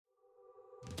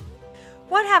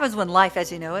What happens when life as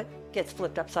you know it gets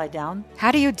flipped upside down?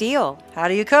 How do you deal? How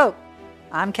do you cope?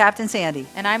 I'm Captain Sandy.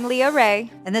 And I'm Leah Ray.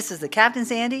 And this is the Captain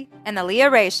Sandy and the Leah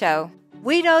Ray Show.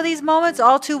 We know these moments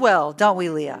all too well, don't we,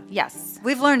 Leah? Yes.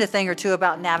 We've learned a thing or two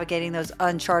about navigating those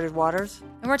uncharted waters.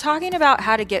 And we're talking about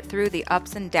how to get through the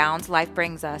ups and downs life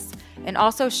brings us, and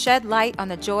also shed light on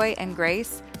the joy and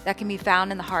grace that can be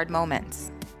found in the hard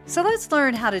moments. So let's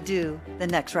learn how to do the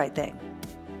next right thing.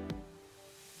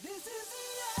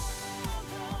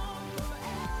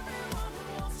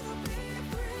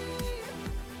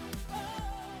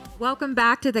 Welcome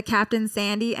back to the Captain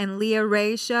Sandy and Leah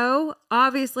Ray Show.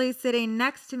 Obviously, sitting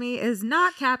next to me is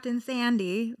not Captain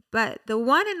Sandy, but the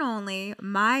one and only,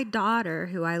 my daughter,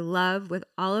 who I love with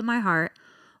all of my heart,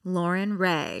 Lauren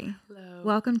Ray. Hello.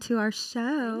 Welcome to our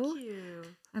show. Thank you.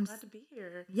 I'm glad to be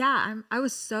here. Yeah, I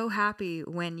was so happy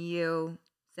when you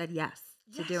said yes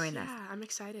to doing this. Yeah, I'm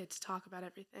excited to talk about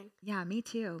everything. Yeah, me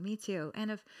too. Me too. And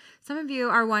if some of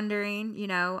you are wondering,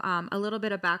 a little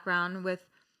bit of background with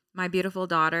my beautiful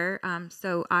daughter.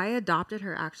 So I adopted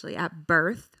her actually at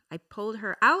birth. I pulled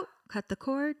her out, cut the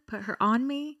cord, put her on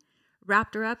me,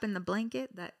 wrapped her up in the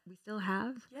blanket that we still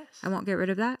have. Yes. I won't get rid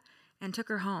of that. And took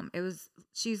her home.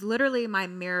 She's literally my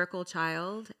miracle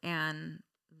child and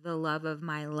the love of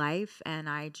my life. And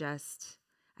I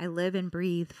live and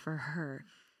breathe for her.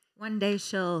 One day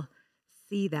she'll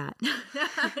see that.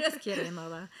 Just kidding,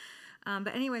 Lola.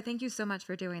 But anyway, thank you so much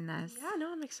for doing this. Yeah,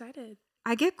 no, I'm excited.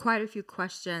 I get quite a few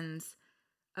questions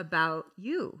about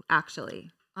you, actually,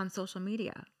 on social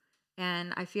media.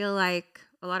 And I feel like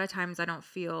a lot of times I don't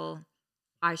feel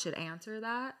I should answer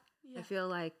that. Yeah. I feel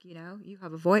like, you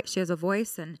have a voice. She has a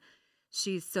voice, and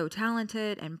she's so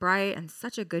talented and bright and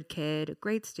such a good kid, a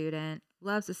great student,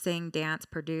 loves to sing, dance,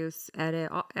 produce, edit,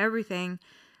 everything.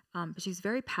 But she's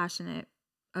very passionate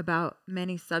about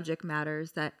many subject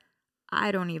matters that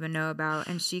I don't even know about,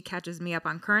 and she catches me up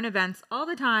on current events all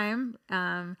the time,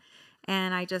 and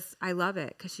I love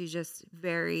it because she's just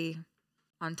very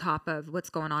on top of what's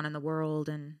going on in the world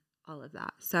and all of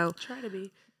that. So try to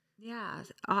be. Yeah,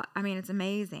 it's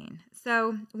amazing.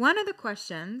 So one of the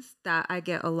questions that I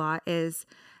get a lot is,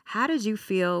 how did you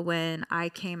feel when I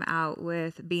came out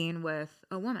with being with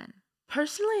a woman?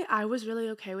 Personally, I was really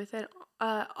okay with it.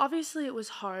 Obviously, it was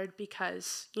hard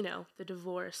because, the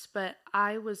divorce, but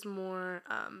I was more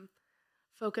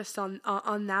focused on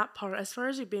that part. As far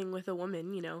as you being with a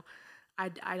woman,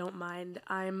 I don't mind.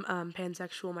 I'm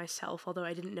pansexual myself, although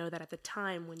I didn't know that at the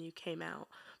time when you came out.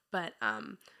 But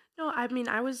no,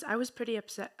 I was pretty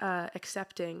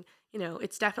accepting.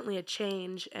 It's definitely a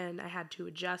change, and I had to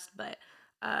adjust. But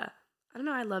I don't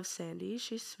know. I love Sandy.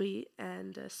 She's sweet,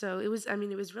 and so it was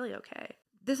really okay.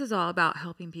 This is all about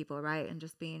helping people, right? And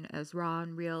just being as raw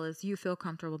and real as you feel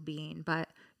comfortable being. But,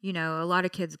 a lot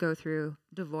of kids go through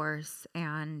divorce,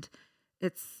 and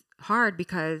it's hard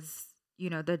because,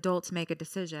 the adults make a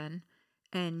decision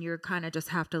and you're kind of just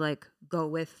have to go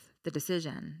with the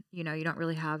decision. You don't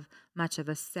really have much of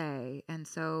a say. And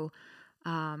so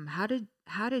how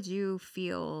did you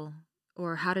feel,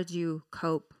 or how did you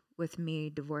cope with me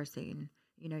divorcing,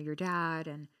 your dad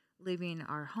and leaving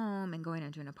our home and going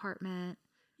into an apartment?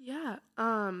 Yeah,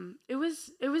 it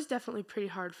was definitely pretty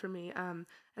hard for me, and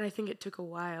I think it took a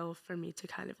while for me to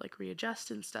kind of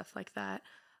readjust and stuff like that.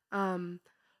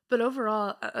 But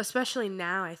overall, especially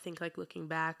now, I think looking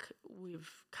back, we've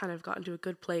kind of gotten to a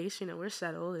good place. We're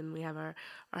settled and we have our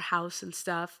house and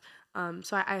stuff.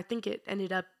 So I think it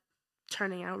ended up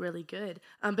turning out really good.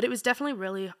 But it was definitely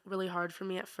really, really hard for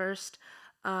me at first.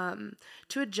 To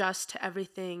adjust to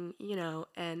everything,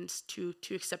 and to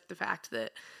accept the fact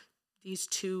that these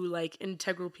two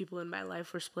integral people in my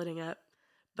life were splitting up.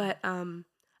 But I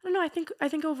don't know, I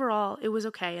think overall it was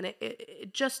okay, and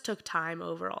it just took time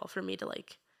overall for me to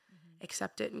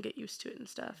accept it and get used to it and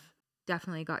stuff.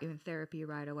 Definitely got you in therapy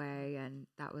right away, and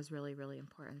that was really, really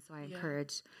important. So I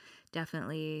encourage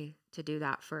definitely to do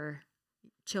that for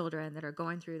children that are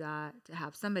going through that, to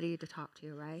have somebody to talk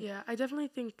to, right? Yeah, I definitely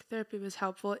think therapy was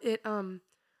helpful. It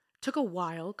took a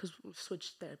while because we've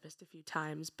switched therapists a few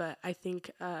times, but I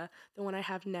think the one I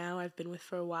have now I've been with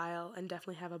for a while and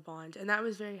definitely have a bond, and that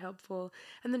was very helpful.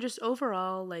 And then just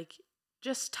overall,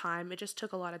 just time. It just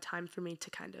took a lot of time for me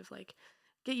to kind of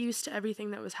get used to everything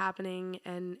that was happening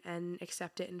and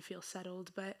accept it and feel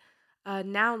settled. But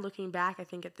now looking back, I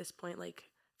think at this point, I've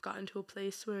gotten to a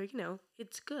place where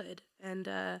it's good, and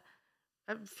I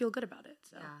feel good about it.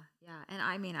 So yeah.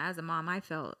 And as a mom, I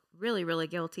felt really, really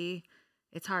guilty.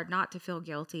 It's hard not to feel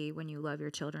guilty when you love your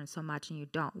children so much and you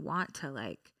don't want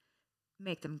to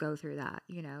make them go through that,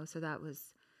 so that was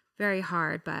very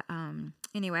hard. But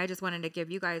anyway, I just wanted to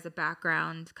give you guys a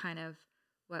background kind of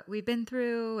what we've been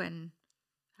through and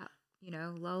how,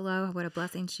 Lolo, what a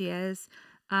blessing she is.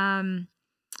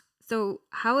 So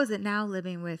how is it now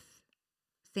living with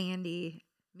Sandy,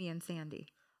 me and Sandy?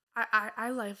 I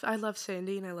love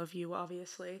Sandy and I love you,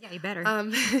 obviously. Yeah, you better.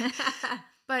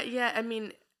 But yeah, I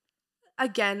mean,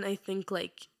 again, I think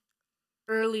like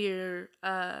earlier,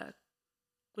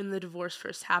 when the divorce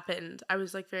first happened, I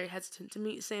was like very hesitant to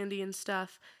meet Sandy and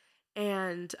stuff,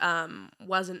 and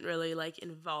wasn't really like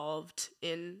involved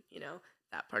in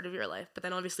that part of your life. But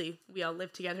then obviously we all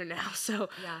live together now, so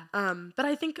Yeah. But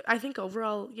I think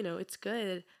overall, it's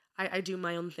good. I do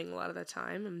my own thing a lot of the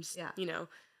time. Yeah.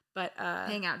 But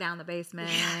Hang out down the basement.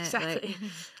 yeah, exactly.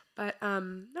 Like, But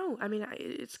no, I mean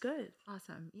it's good.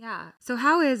 awesome. Yeah. So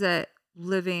how is it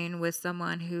living with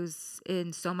someone who's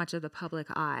in so much of the public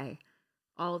eye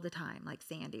all the time? Like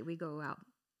Sandy, we go out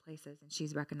places and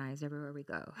she's recognized everywhere we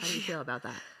go. How do you feel about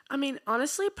that? I mean,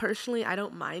 honestly, personally, I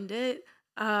don't mind it.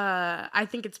 I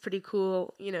think it's pretty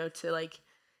cool, to like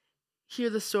hear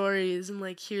the stories and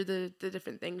like hear the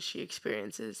different things she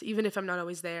experiences, even if I'm not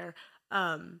always there.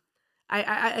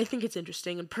 I think it's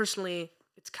interesting, and personally,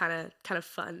 it's kind of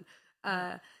fun.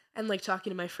 And like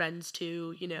talking to my friends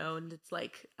too, and it's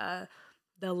like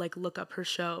they'll like look up her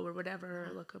show or whatever,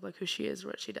 or look up like who she is or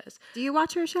what she does. Do you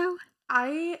watch her show?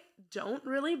 I don't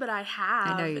really, but I have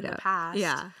I know you in the don't. past.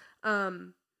 Yeah.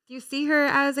 Um, Do you see her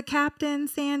as a captain,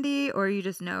 Sandy, or you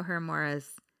just know her more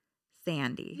as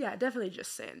Sandy? yeah, definitely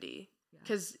just Sandy. Yeah.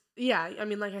 Because, yeah, I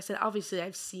mean, like I said, obviously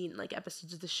I've seen like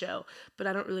episodes of the show, but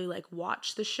I don't really like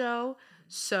watch the show.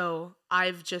 So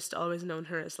I've just always known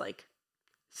her as like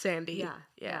Sandy. Yeah.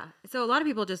 Yeah. So a lot of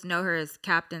people just know her as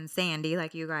Captain Sandy,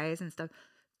 like you guys and stuff.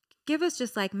 Give us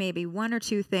just like maybe one or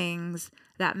two things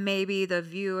that maybe the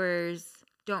viewers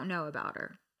don't know about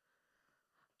her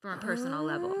from a personal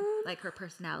level, like her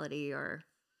personality or.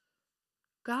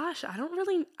 Gosh, I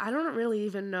don't really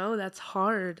even know. That's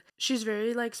hard. She's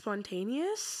very like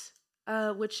spontaneous,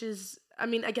 which is, I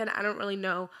mean, again, I don't really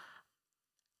know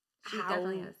She how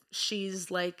definitely is.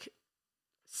 she's like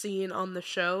seen on the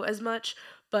show as much,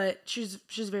 but she's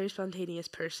a very spontaneous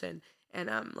person, and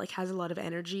like has a lot of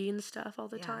energy and stuff all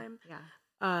the time. Yeah.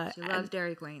 She loves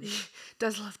Dairy Queen.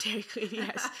 Does love Dairy Queen,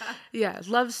 yes. Yeah,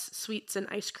 loves sweets and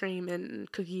ice cream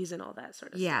and cookies and all that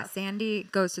sort of Yeah, stuff. Sandy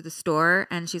goes to the store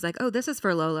and she's like, "Oh, this is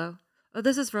for Lolo. Oh,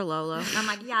 this is for Lolo." And I'm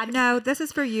like, "Yeah, no, this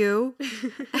is for you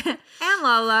and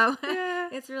Lolo." Yeah.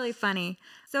 It's really funny.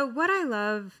 So what I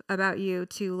love about you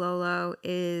too, Lolo,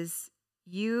 is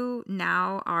you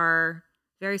now are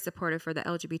very supportive for the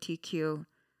LGBTQ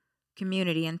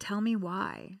community, and tell me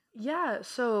why. Yeah,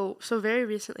 so very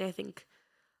recently, I think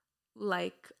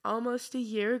like almost a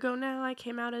year ago now, I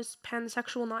came out as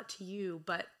pansexual, not to you,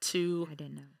 but to I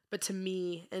didn't know.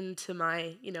 me and to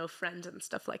my, friends and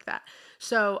stuff like that.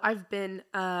 So I've been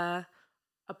a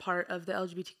part of the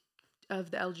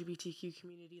LGBTQ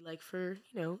community like for,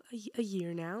 a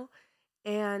year now.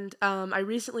 And I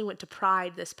recently went to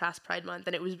Pride this past Pride month,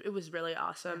 and it was really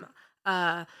awesome.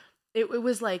 It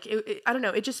was like I don't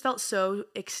know, it just felt so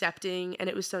accepting, and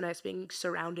it was so nice being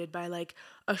surrounded by like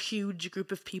a huge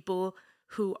group of people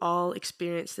who all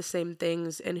experience the same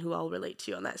things and who all relate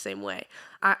to you in that same way.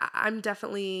 I'm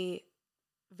definitely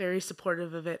very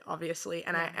supportive of it, obviously,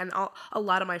 and a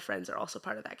lot of my friends are also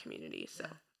part of that community. So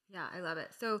Yeah, I love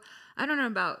it. So I don't know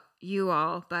about you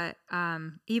all, but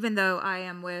even though I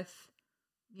am with,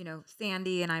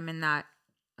 Sandy, and I'm in that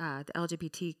the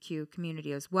LGBTQ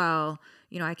community as well,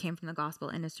 I came from the gospel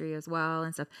industry as well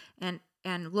and stuff. And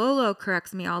Lolo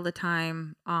corrects me all the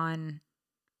time on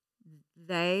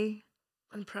they,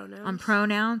 on pronouns.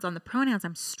 On the pronouns.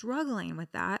 I'm struggling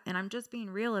with that, and I'm just being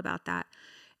real about that.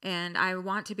 And I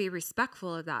want to be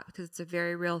respectful of that because it's a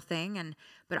very real thing.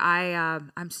 But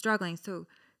I'm struggling. So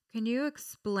can you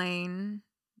explain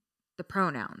the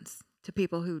pronouns to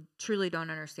people who truly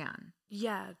don't understand?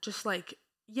 Yeah, just like,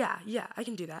 yeah, I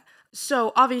can do that.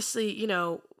 So obviously,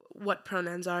 what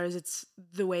pronouns are is it's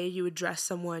the way you address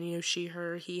someone, she,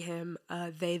 her, he, him,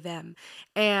 they, them.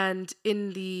 And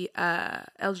in the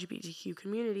LGBTQ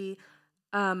community,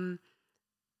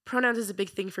 pronouns is a big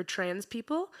thing for trans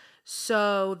people.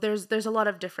 So there's a lot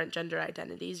of different gender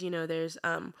identities.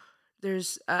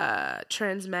 There's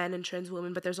trans men and trans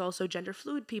women, but there's also gender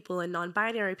fluid people and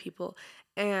non-binary people.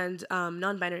 And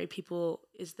non-binary people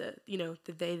is the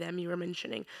they, them you were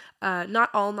mentioning. Not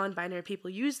all non-binary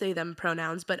people use they, them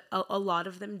pronouns, but a lot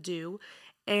of them do.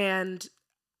 And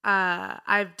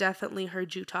I've definitely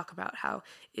heard you talk about how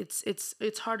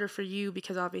it's harder for you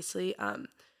because obviously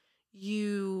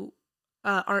you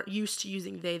aren't used to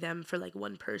using they them for like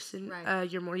one person. Right.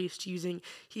 You're more used to using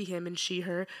he him and she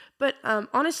her. But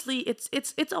honestly,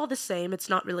 it's all the same. It's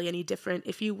not really any different.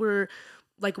 If you were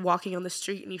like walking on the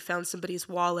street and you found somebody's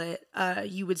wallet,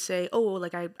 you would say, oh,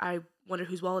 like I wonder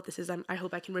whose wallet this is. I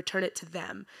hope I can return it to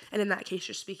them. And in that case,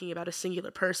 you're speaking about a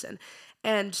singular person.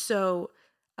 And so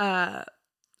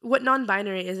what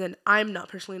non-binary is, and I'm not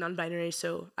personally non-binary,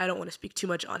 so I don't want to speak too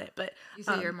much on it, but You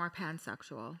say you're more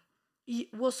pansexual.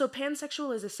 well, so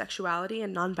pansexual is a sexuality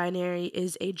and non-binary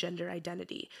is a gender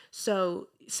identity. So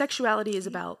sexuality is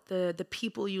about the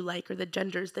people you like or the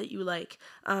genders that you like.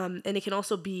 And it can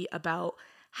also be about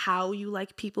how you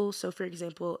like people. So for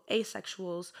example,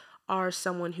 asexuals are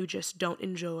someone who just don't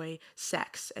enjoy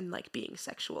sex and like being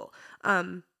sexual.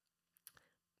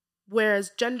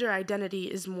 Whereas gender identity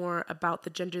is more about the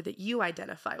gender that you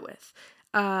identify with.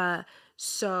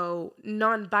 So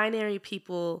non-binary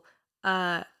people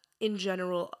in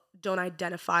general don't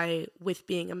identify with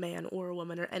being a man or a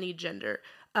woman or any gender.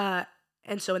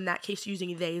 And so in that case,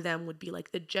 using they, them would be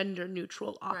like the gender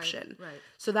neutral option. Right.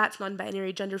 So that's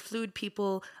non-binary. Gender fluid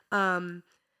people, and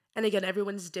again,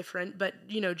 everyone's different, but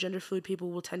gender fluid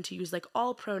people will tend to use like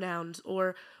all pronouns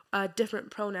or different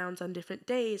pronouns on different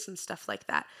days and stuff like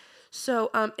that.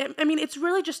 So, I mean, it's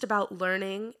really just about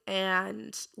learning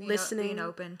and listening. Being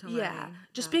open to learning. Yeah,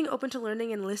 just being open to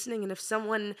learning and listening. And if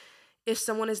someone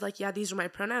is like, yeah, these are my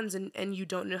pronouns, and you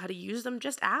don't know how to use them,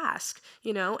 just ask,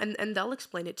 and they'll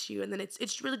explain it to you. And then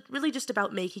it's really just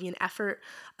about making an effort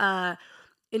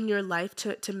in your life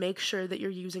to make sure that you're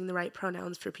using the right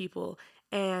pronouns for people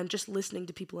and just listening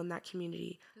to people in that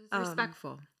community. It's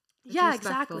respectful. It's yeah,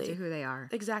 respectful exactly. to who they are.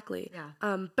 Exactly.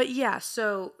 Yeah. But yeah,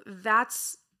 so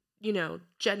that's,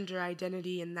 gender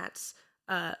identity, and that's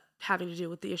having to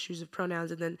do with the issues of pronouns.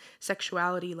 And then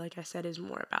sexuality, like I said, is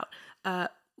more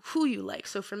about who you like.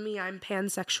 So for me, I'm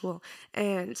pansexual.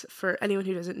 And for anyone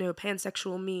who doesn't know,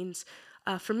 pansexual means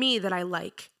for me that I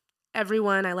like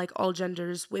everyone. I like all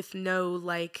genders with no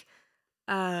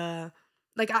I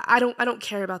don't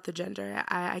care about the gender.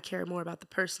 I care more about the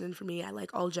person. And for me, I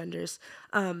like all genders.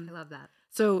 I love that.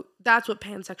 So that's what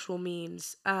pansexual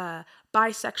means.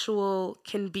 Bisexual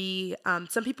can be,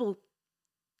 some people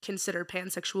consider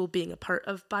pansexual being a part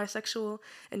of bisexual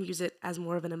and use it as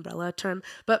more of an umbrella term.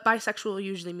 But bisexual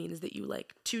usually means that you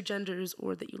like two genders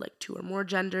or that you like two or more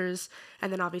genders.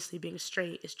 And then obviously being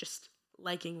straight is just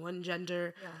liking one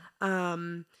gender. Yeah.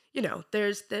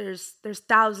 There's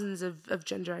thousands of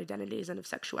gender identities and of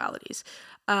sexualities.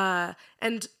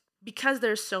 And because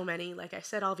there's so many, like I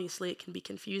said, obviously it can be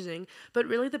confusing, but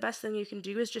really the best thing you can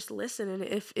do is just listen. And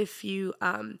if you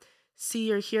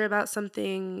see or hear about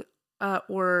something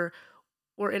or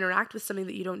interact with something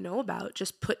that you don't know about,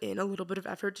 just put in a little bit of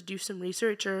effort to do some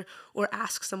research or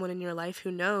ask someone in your life who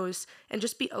knows, and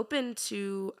just be open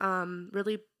to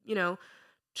really,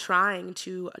 trying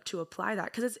to apply that,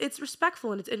 because it's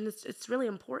respectful and it's really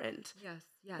important. Yes,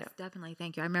 Yeah. definitely.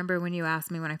 Thank you. I remember when you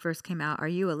asked me when I first came out, are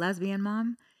you a lesbian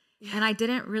mom? Yeah. And I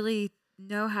didn't really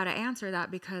know how to answer that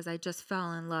because I just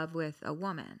fell in love with a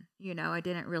woman. I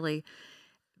didn't really,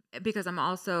 because I'm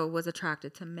also was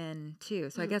attracted to men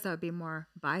too. So I guess I would be more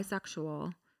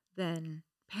bisexual than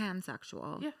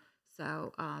pansexual. Yeah.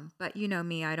 So, but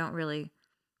me, I don't really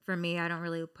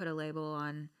put a label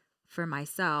on for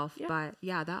myself. Yeah. But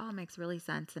yeah, that all makes really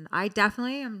sense. And I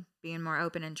definitely am being more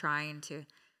open and trying to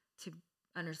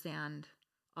understand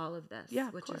all of this. Yeah,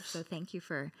 of which course. Is so thank you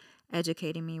for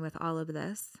educating me with all of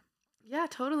this. Yeah,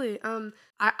 totally.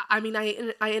 I mean, I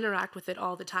interact with it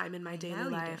all the time in my daily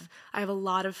life. I have a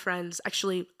lot of friends,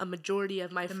 actually a majority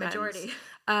of my friends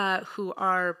who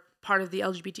are part of the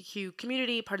LGBTQ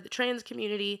community, part of the trans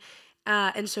community.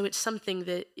 And so it's something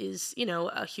that is,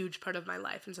 a huge part of my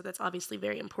life. And so that's obviously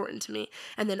very important to me.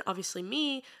 And then obviously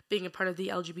me being a part of the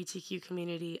LGBTQ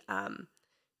community,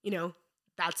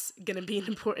 that's going to be an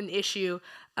important issue.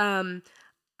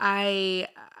 I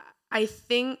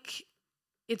think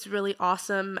it's really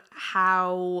awesome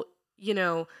how,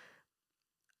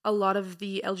 a lot of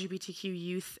the LGBTQ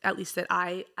youth, at least that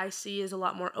I see, is a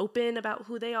lot more open about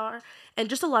who they are. And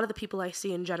just a lot of the people I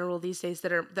see in general these days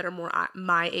that are more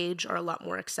my age are a lot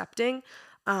more accepting.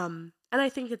 And I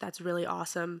think that that's really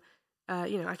awesome.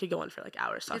 I could go on for like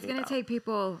hours talking about. It's going to take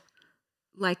people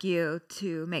like you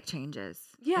to make changes.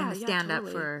 Yeah, and to stand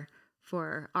totally. up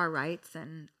for our rights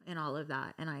and all of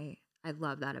that. And I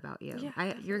love that about you.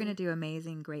 Yeah, you're going to do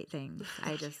amazing, great things.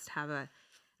 I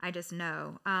just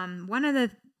know. One of the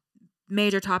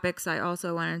major topics I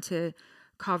also wanted to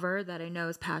cover that I know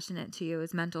is passionate to you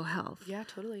is mental health. Yeah,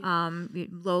 totally.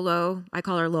 Lolo, I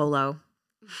call her Lolo,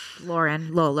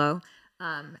 Lauren, Lolo,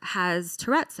 has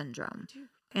Tourette syndrome.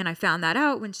 And I found that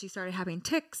out when she started having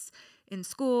tics in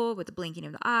school with the blinking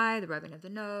of the eye, the rubbing of the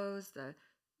nose, the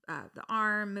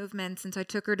arm movements. And so I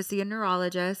took her to see a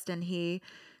neurologist, and he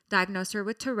diagnosed her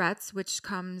with Tourette's, which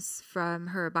comes from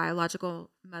her biological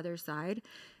mother's side.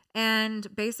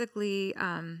 And basically,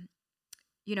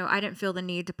 I didn't feel the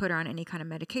need to put her on any kind of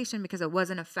medication because it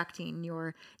wasn't affecting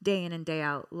your day in and day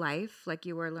out life. Like,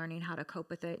 you were learning how to cope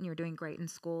with it and you were doing great in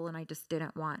school. And I just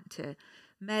didn't want to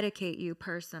medicate you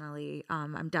personally.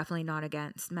 I'm definitely not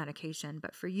against medication,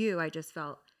 but for you, I just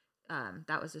felt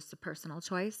that was just a personal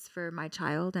choice for my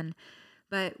child.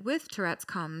 But with Tourette's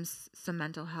comes some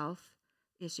mental health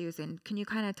issues. And can you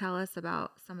kind of tell us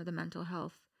about some of the mental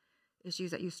health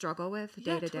issues that you struggle with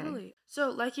day to day? Yeah, totally.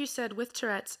 So, like you said, with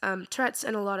Tourette's, Tourette's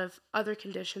and a lot of other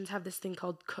conditions have this thing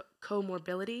called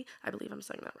comorbidity. I believe I'm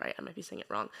saying that right. I might be saying it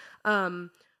wrong.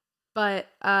 But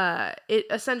it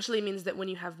essentially means that when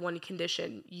you have one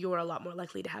condition, you're a lot more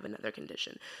likely to have another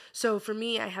condition. So for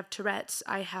me, I have Tourette's.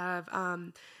 I have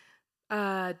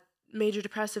major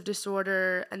depressive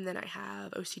disorder, and then I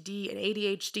have OCD and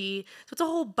ADHD. So it's a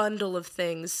whole bundle of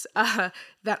things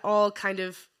that all kind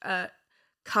of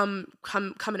come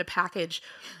in a package.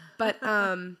 But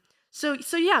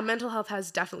so yeah, mental health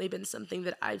has definitely been something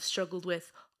that I've struggled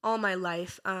with all my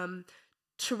life.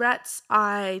 Tourette's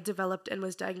I developed and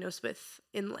was diagnosed with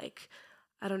in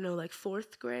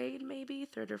fourth grade, maybe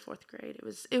third or fourth grade. It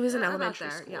was in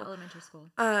elementary school. Yeah, elementary school.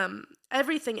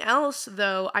 Everything else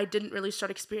though, I didn't really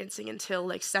start experiencing until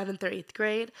like 7th or 8th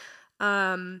grade.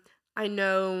 I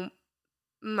know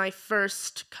my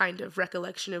first kind of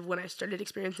recollection of when I started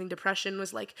experiencing depression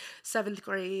was like 7th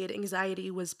grade.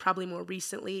 Anxiety was probably more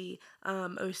recently.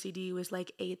 OCD was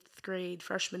like 8th grade,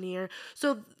 freshman year.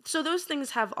 So those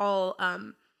things have all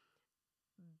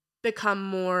become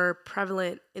more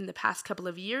prevalent in the past couple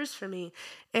of years for me,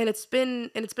 and it's been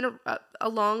a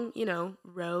long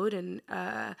road, and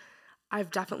I've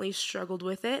definitely struggled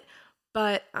with it,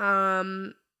 but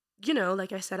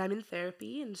like I said, I'm in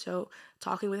therapy, and so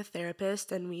talking with a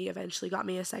therapist, and we eventually got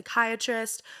me a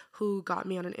psychiatrist who got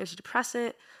me on an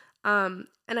antidepressant, and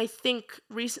I think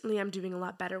recently I'm doing a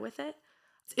lot better with it.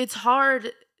 It's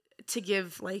hard to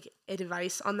give like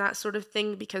advice on that sort of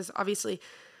thing because obviously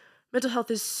mental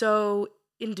health is so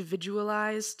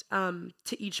individualized to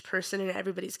each person, and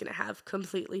everybody's going to have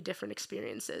completely different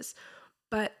experiences.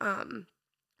 But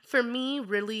for me,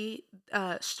 really,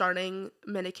 starting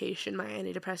medication, my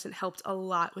antidepressant, helped a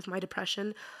lot with my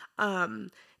depression.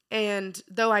 And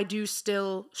though I do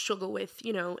still struggle with,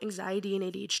 anxiety and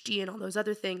ADHD and all those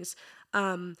other things,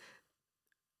 medicating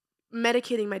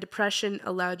my depression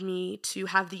allowed me to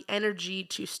have the energy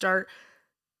to start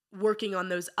working on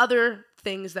those other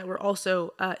things that were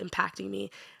also impacting me.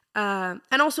 And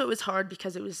also it was hard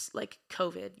because it was like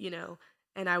COVID,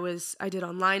 and I did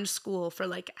online school for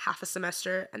like half a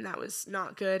semester, and that was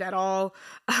not good at all.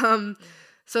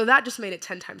 So that just made it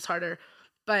 10 times harder.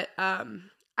 But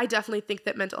I definitely think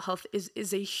that mental health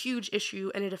is a huge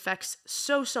issue, and it affects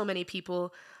so many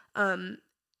people. And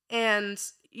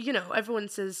everyone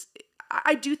says,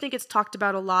 I do think it's talked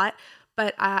about a lot,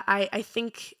 but I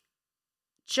think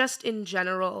just in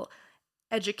general,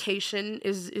 education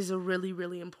is a really,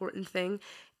 really important thing.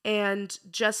 And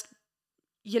just,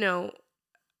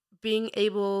 being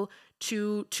able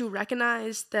to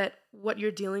recognize that what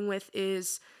you're dealing with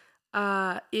is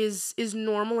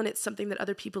normal, and it's something that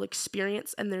other people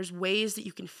experience, and there's ways that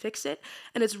you can fix it,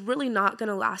 and it's really not going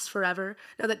to last forever.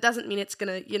 Now, that doesn't mean it's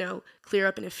going to, clear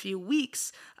up in a few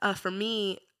weeks. For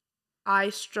me, I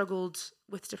struggled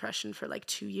with depression for like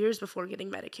 2 years before getting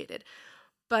medicated.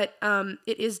 But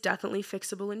it is definitely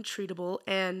fixable and treatable.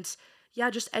 And yeah,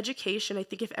 just education. I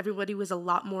think if everybody was a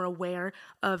lot more aware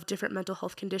of different mental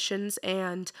health conditions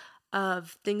and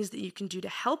of things that you can do to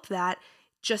help that,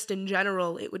 just in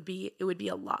general, it would be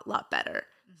a lot better.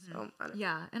 Mm-hmm. So I don't know.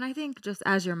 Yeah, and I think just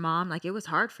as your mom, like, it was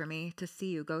hard for me to see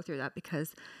you go through that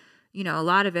because, a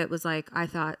lot of it was like, I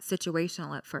thought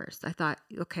situational at first. I thought,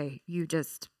 okay, you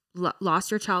just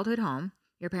lost your childhood home.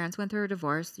 Your parents went through a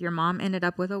divorce. Your mom ended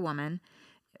up with a woman.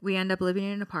 We end up living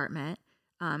in an apartment.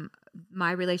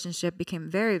 My relationship became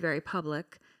very, very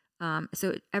public.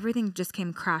 So everything just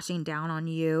came crashing down on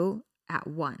you at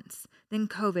once. Then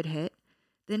COVID hit.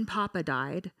 Then Papa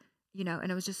died,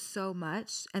 and it was just so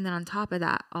much. And then on top of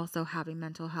that, also having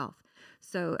mental health.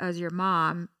 So as your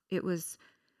mom, it was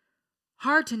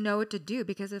hard to know what to do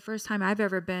because the first time I've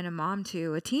ever been a mom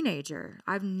to a teenager.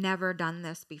 I've never done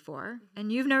this before,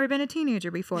 and you've never been a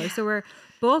teenager before. Yeah. So we're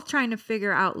both trying to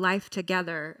figure out life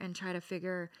together and try to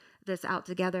figure this out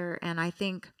together. And I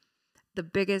think the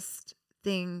biggest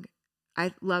thing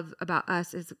I love about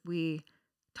us is we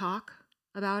talk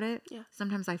about it. Yeah.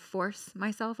 Sometimes I force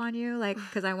myself on you, like,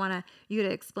 because I want you to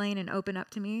explain and open up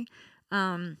to me.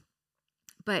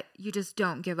 But you just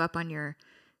don't give up on your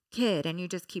kid, and you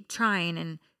just keep trying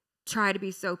and try to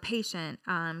be so patient,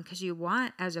 because you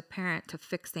want, as a parent, to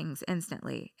fix things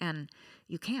instantly, and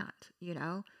you can't,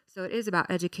 So it is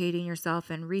about educating yourself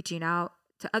and reaching out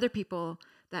to other people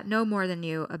that know more than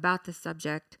you about the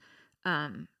subject,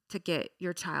 to get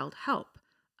your child help.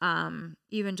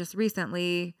 Even just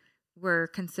recently, we're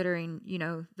considering,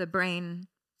 the brain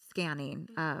scanning,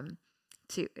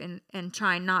 and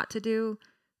trying not to do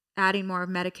adding more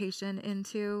medication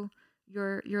into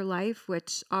your life,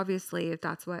 which obviously, if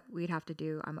that's what we'd have to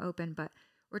do, I'm open, but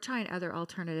we're trying other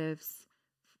alternatives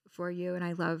for you. And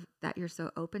I love that you're so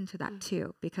open to that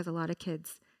too, because a lot of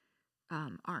kids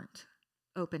aren't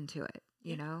open to it,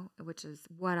 which is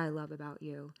what I love about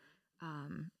you.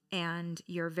 And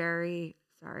you're very,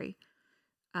 sorry.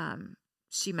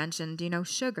 She mentioned,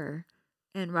 sugar,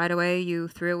 and right away you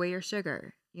threw away your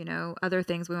sugar, other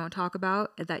things we won't talk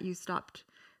about that you stopped,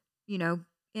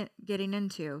 getting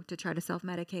into to try to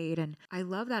self-medicate. And I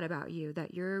love that about you,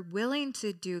 that you're willing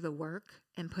to do the work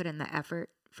and put in the effort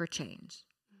for change.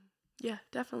 Yeah,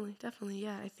 definitely.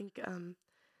 Yeah, I think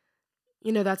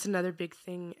that's another big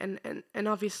thing, and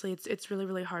obviously it's really,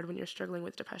 really hard when you're struggling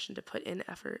with depression to put in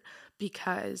effort,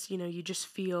 because you just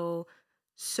feel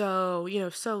so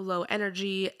low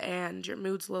energy, and your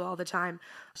mood's low all the time.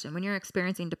 And when you're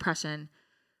experiencing depression,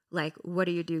 like, what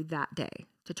do you do that day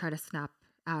to try to snap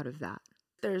out of that?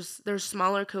 There's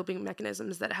smaller coping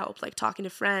mechanisms that help, like talking to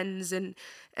friends and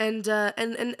being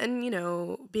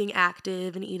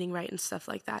active and eating right and stuff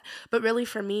like that. But really,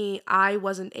 for me, I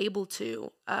wasn't able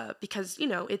to, because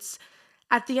it's,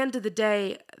 at the end of the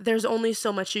day, there's only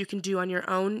so much you can do on your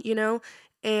own,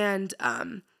 and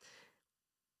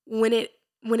when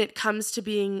it comes to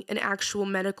being an actual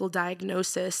medical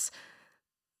diagnosis,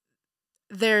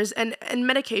 there's and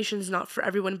medication's not for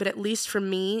everyone, but at least for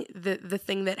me, the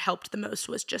thing that helped the most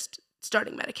was just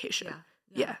starting medication.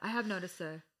 Yeah. I have noticed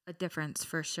a difference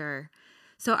for sure.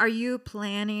 So are you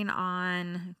planning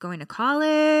on going to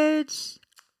college?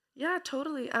 Yeah,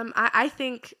 totally. I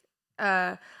think,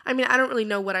 I mean, I don't really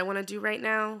know what I want to do right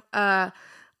now. I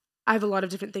have a lot of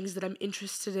different things that I'm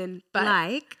interested in, but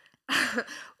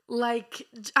like,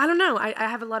 I don't know. I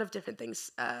have a lot of different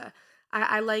things.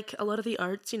 I like a lot of the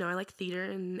arts, I like theater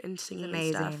and singing.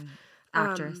 Amazing and stuff.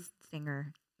 actress,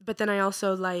 singer. But then I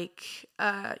also like,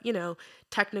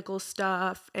 technical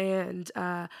stuff, and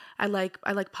I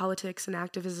like politics and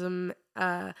activism.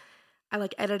 I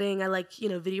like editing. I like,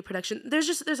 video production.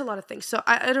 There's a lot of things. So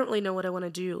I don't really know what I want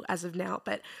to do as of now,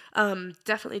 but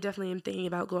definitely am thinking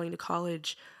about going to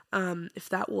college. If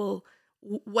that will,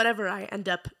 whatever I end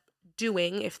up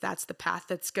doing, if that's the path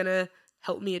that's gonna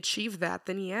help me achieve that,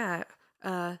 then yeah.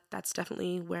 That's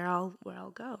definitely where I'll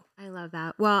go. I love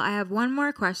that. Well, I have one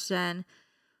more question,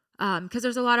 because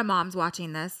there's a lot of moms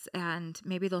watching this, and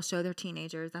maybe they'll show their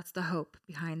teenagers. That's the hope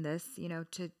behind this,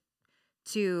 to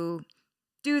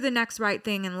do the next right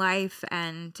thing in life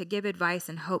and to give advice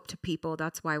and hope to people.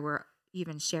 That's why we're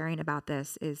even sharing about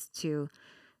this, is to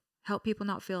help people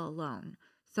not feel alone.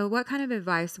 So what kind of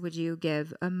advice would you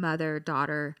give a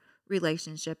mother-daughter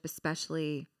relationship,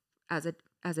 especially as a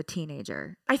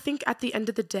teenager? I think at the end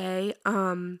of the day,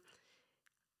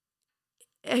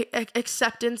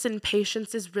 acceptance and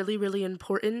patience is really, really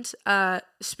important.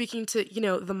 Speaking to,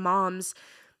 the moms,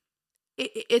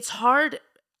 it's hard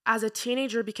as a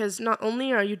teenager, because not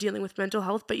only are you dealing with mental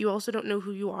health, but you also don't know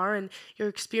who you are, and you're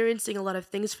experiencing a lot of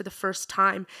things for the first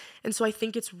time. And so I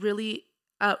think it's really,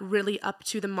 really up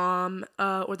to the mom,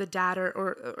 or the dad,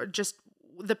 or just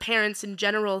the parents in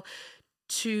general,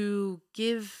 to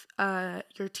give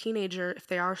your teenager, if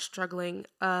they are struggling,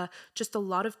 just a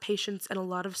lot of patience and a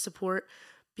lot of support,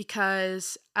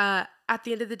 because at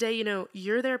the end of the day,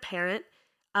 you're their parent.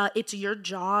 It's your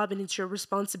job and it's your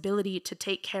responsibility to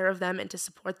take care of them and to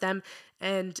support them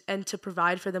and to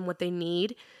provide for them what they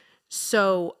need.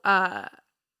 So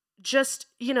just,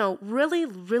 really,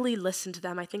 really listen to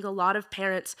them. I think a lot of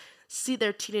parents see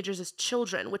their teenagers as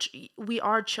children, which we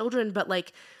are children, but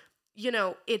like,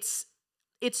 it's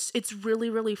really,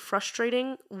 really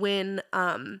frustrating when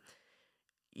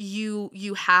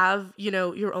you have,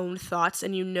 your own thoughts,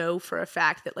 and for a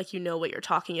fact that, like, what you're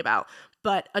talking about,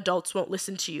 but adults won't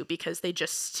listen to you because they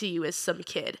just see you as some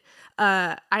kid.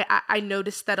 I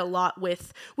noticed that a lot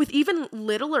with even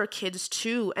littler kids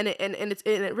too, and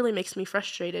it really makes me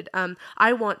frustrated.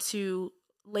 I want to,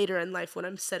 later in life when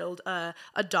I'm settled,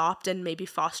 adopt and maybe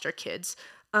foster kids.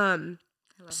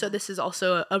 So this is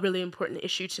also a really important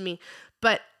issue to me.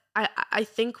 But I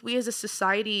think we as a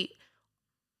society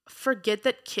forget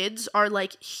that kids are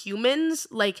like humans.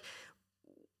 Like,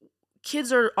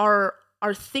 kids are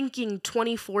thinking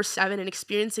 24/7 and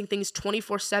experiencing things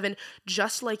 24/7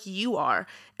 just like you are.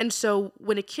 And so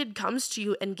when a kid comes to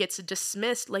you and gets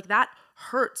dismissed, like, that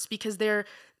hurts because they're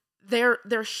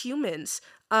humans.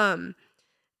 I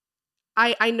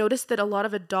noticed that a lot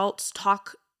of adults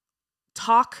talk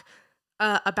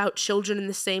about children in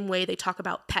the same way they talk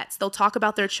about pets. They'll talk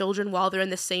about their children while they're in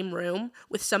the same room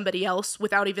with somebody else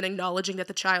without even acknowledging that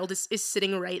the child is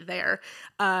sitting right there.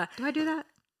 Do I do that?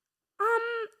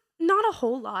 Not a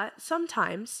whole lot,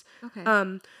 sometimes. Okay.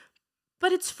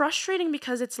 But it's frustrating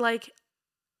because it's like,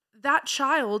 that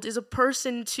child is a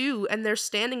person too, and they're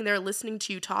standing there listening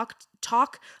to you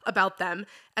talk about them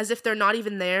as if they're not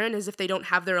even there, and as if they don't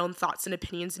have their own thoughts and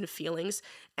opinions and feelings.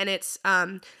 And it's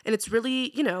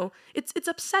really, it's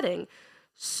upsetting.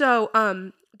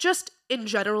 So just in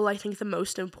general, I think the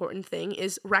most important thing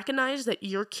is recognize that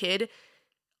your kid,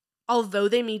 although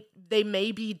they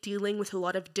may be dealing with a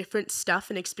lot of different stuff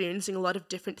and experiencing a lot of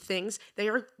different things, they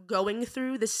are going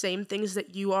through the same things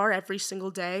that you are every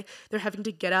single day. They're having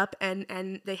to get up,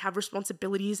 and they have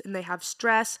responsibilities, and they have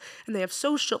stress, and they have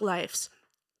social lives.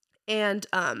 And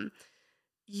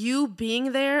you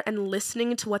being there and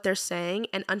listening to what they're saying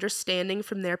and understanding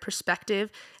from their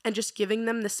perspective and just giving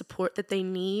them the support that they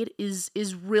need is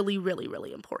really, really,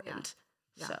 really important.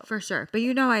 Yeah, So for sure. But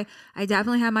I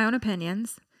definitely have my own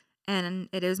opinions. And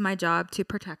it is my job to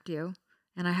protect you.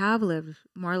 And I have lived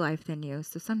more life than you.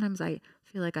 So sometimes I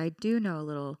feel like I do know a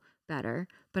little better.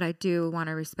 But I do want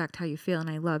to respect how you feel. And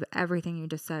I love everything you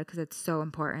just said because it's so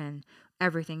important,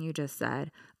 everything you just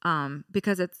said.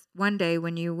 Because it's one day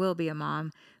when you will be a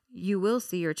mom, you will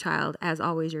see your child as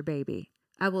always your baby.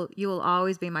 You will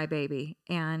always be my baby.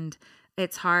 And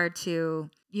it's hard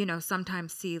to,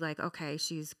 sometimes see like, okay,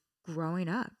 she's growing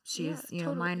up. She's,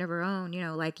 totally. mind of her own,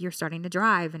 like you're starting to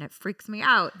drive and it freaks me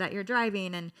out that you're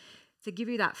driving, and to give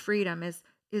you that freedom is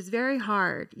very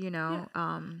hard, Yeah.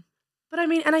 But I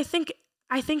mean, and I think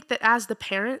that as the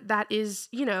parent, that is,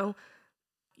 you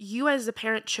as a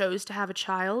parent chose to have a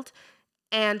child,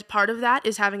 and part of that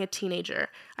is having a teenager.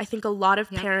 I think a lot of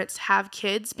parents have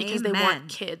kids because they want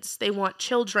kids. They want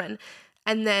children.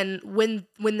 And then when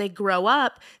they grow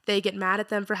up, they get mad at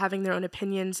them for having their own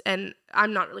opinions. And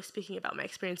I'm not really speaking about my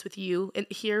experience with you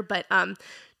here, but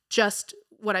just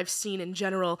what I've seen in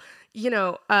general.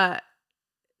 They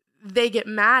get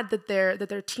mad that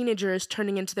their teenager is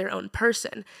turning into their own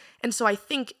person. And so I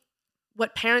think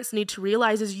what parents need to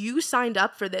realize is you signed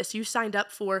up for this. You signed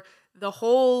up for the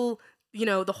whole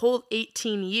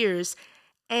 18 years.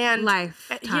 And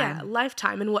lifetime. Yeah,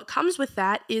 lifetime. And what comes with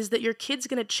that is that your kid's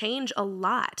going to change a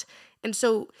lot. And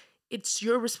so it's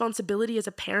your responsibility as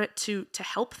a parent to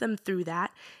help them through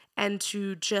that, and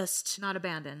to just not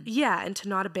abandon. Yeah, and to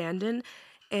not abandon,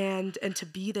 and to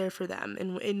be there for them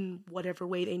in whatever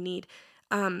way they need.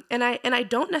 And I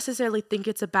don't necessarily think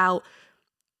it's about,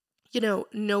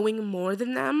 knowing more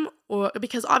than them, or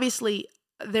because obviously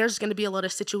there's going to be a lot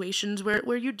of situations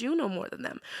where you do know more than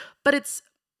them. But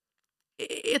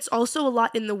it's also a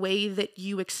lot in the way that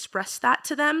you express that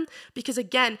to them. Because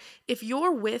again, if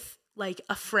you're with like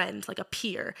a friend, like a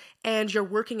peer, and you're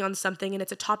working on something and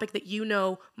it's a topic that you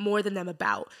know more than them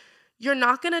about, you're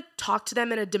not going to talk to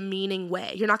them in a demeaning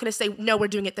way. You're not going to say, no, we're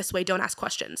doing it this way, don't ask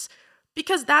questions.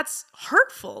 Because that's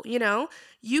hurtful,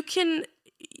 You can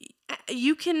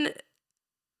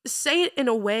say it in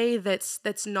a way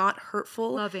that's not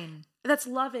hurtful. Loving. That's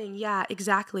loving, yeah,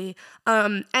 exactly.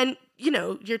 And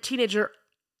your teenager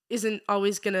isn't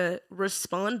always gonna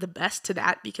respond the best to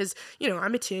that because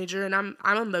I'm a teenager and I'm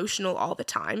emotional all the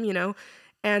time,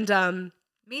 and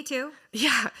me too.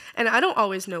 Yeah, and I don't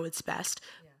always know what's best,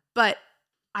 but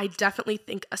I definitely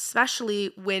think,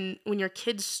 especially when your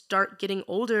kids start getting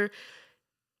older,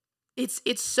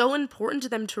 it's so important to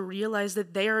them to realize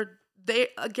that they are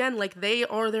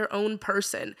their own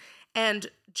person. And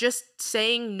just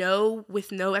saying no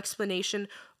with no explanation,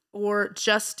 or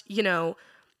just,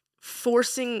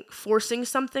 forcing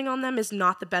something on them is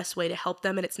not the best way to help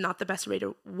them, and it's not the best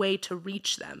way to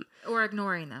reach them. Or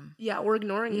ignoring them. Yeah, or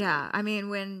ignoring them. Yeah, I mean,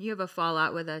 when you have a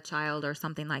fallout with a child or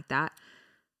something like that,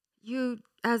 you,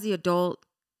 as the adult,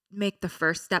 make the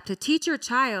first step to teach your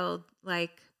child,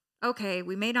 like, okay,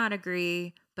 we may not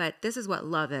agree, but this is what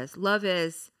love is. Love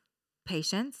is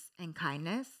patience and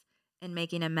kindness and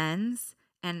making amends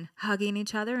and hugging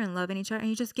each other and loving each other, and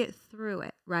you just get through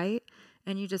it, right?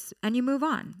 And you move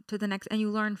on to the next, and you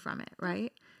learn from it,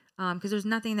 right? Because there's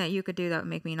nothing that you could do that would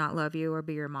make me not love you or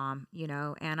be your mom,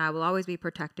 and I will always be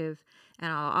protective,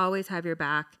 and I'll always have your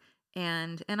back,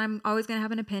 and I'm always going to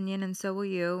have an opinion, and so will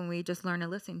you, and we just learn to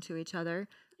listen to each other.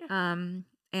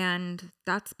 And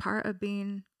that's part of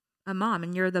being a mom.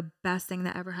 And you're the best thing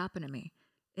that ever happened to me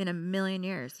in a million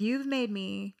years. You've made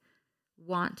me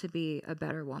want to be a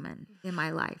better woman in my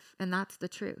life. And that's the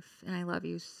truth. And I love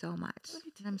you so much.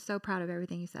 And I'm so proud of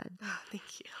everything you said. Oh,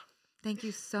 thank you. Thank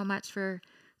you so much for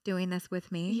doing this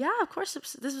with me. Yeah, of course.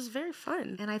 This was very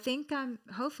fun. And I think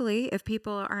hopefully if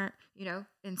people aren't,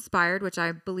 inspired, which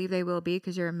I believe they will be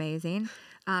because you're amazing,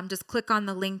 just click on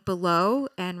the link below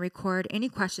and record any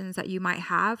questions that you might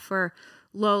have for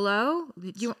Lolo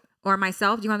or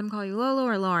myself. Do you want them to call you Lolo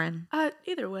or Lauren?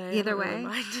 Either way. Either I don't way.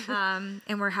 really mind.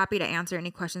 And we're happy to answer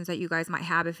any questions that you guys might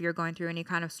have if you're going through any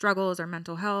kind of struggles or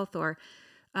mental health or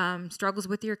struggles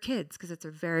with your kids, because it's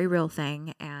a very real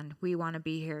thing. And we want to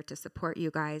be here to support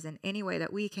you guys in any way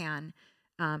that we can.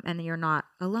 And you're not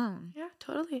alone. Yeah,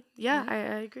 totally. Yeah, I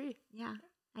agree. Yeah.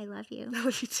 I love you. I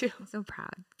love you too. I'm so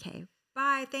proud. Okay.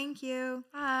 Bye. Thank you.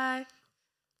 Bye.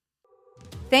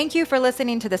 Thank you for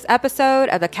listening to this episode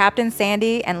of the Captain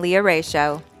Sandy and Leah Ray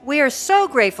Show. We are so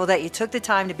grateful that you took the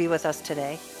time to be with us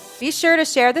today. Be sure to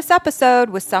share this episode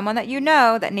with someone that you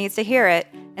know that needs to hear it,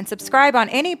 and subscribe on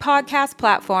any podcast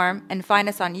platform and find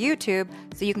us on YouTube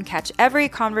so you can catch every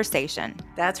conversation.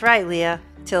 That's right, Leah.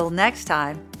 Till next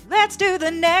time. Let's do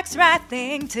the next right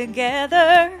thing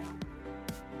together.